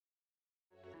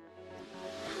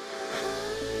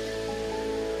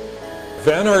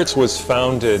VanArts was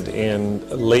founded in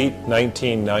late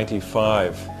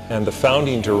 1995, and the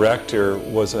founding director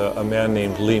was a man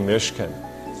named Lee Mishkin.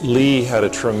 Lee had a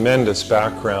tremendous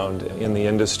background in the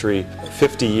industry,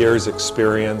 50 years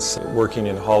experience working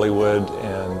in Hollywood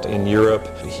and in Europe.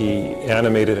 He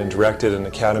animated and directed an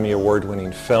Academy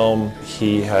Award-winning film.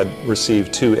 He had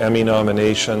received 2 Emmy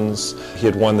nominations. He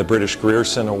had won the British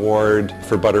Grierson Award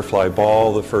for Butterfly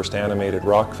Ball, the first animated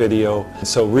rock video.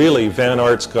 So really,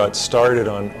 VanArts got started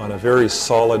on a very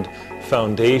solid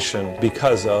foundation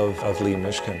because of Lee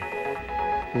Mishkin.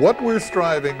 What we're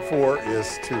striving for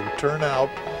is to turn out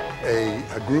a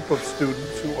group of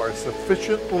students who are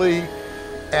sufficiently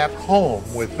at home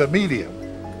with the medium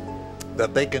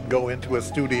that they can go into a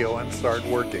studio and start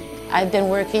working. I've been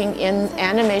working in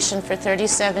animation for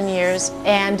 37 years,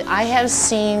 and I have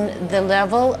seen the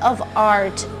level of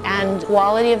art and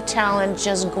quality of talent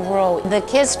just grow. The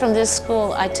kids from this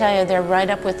school, I tell you, they're right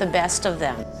up with the best of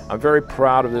them. I'm very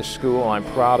proud of this school. I'm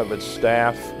proud of its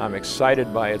staff. I'm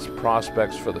excited by its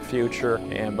prospects for the future.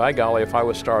 And by golly, if I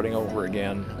was starting over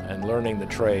again and learning the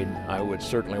trade, I would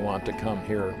certainly want to come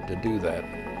here to do that,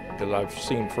 because I've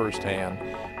seen firsthand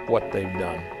what they've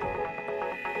done.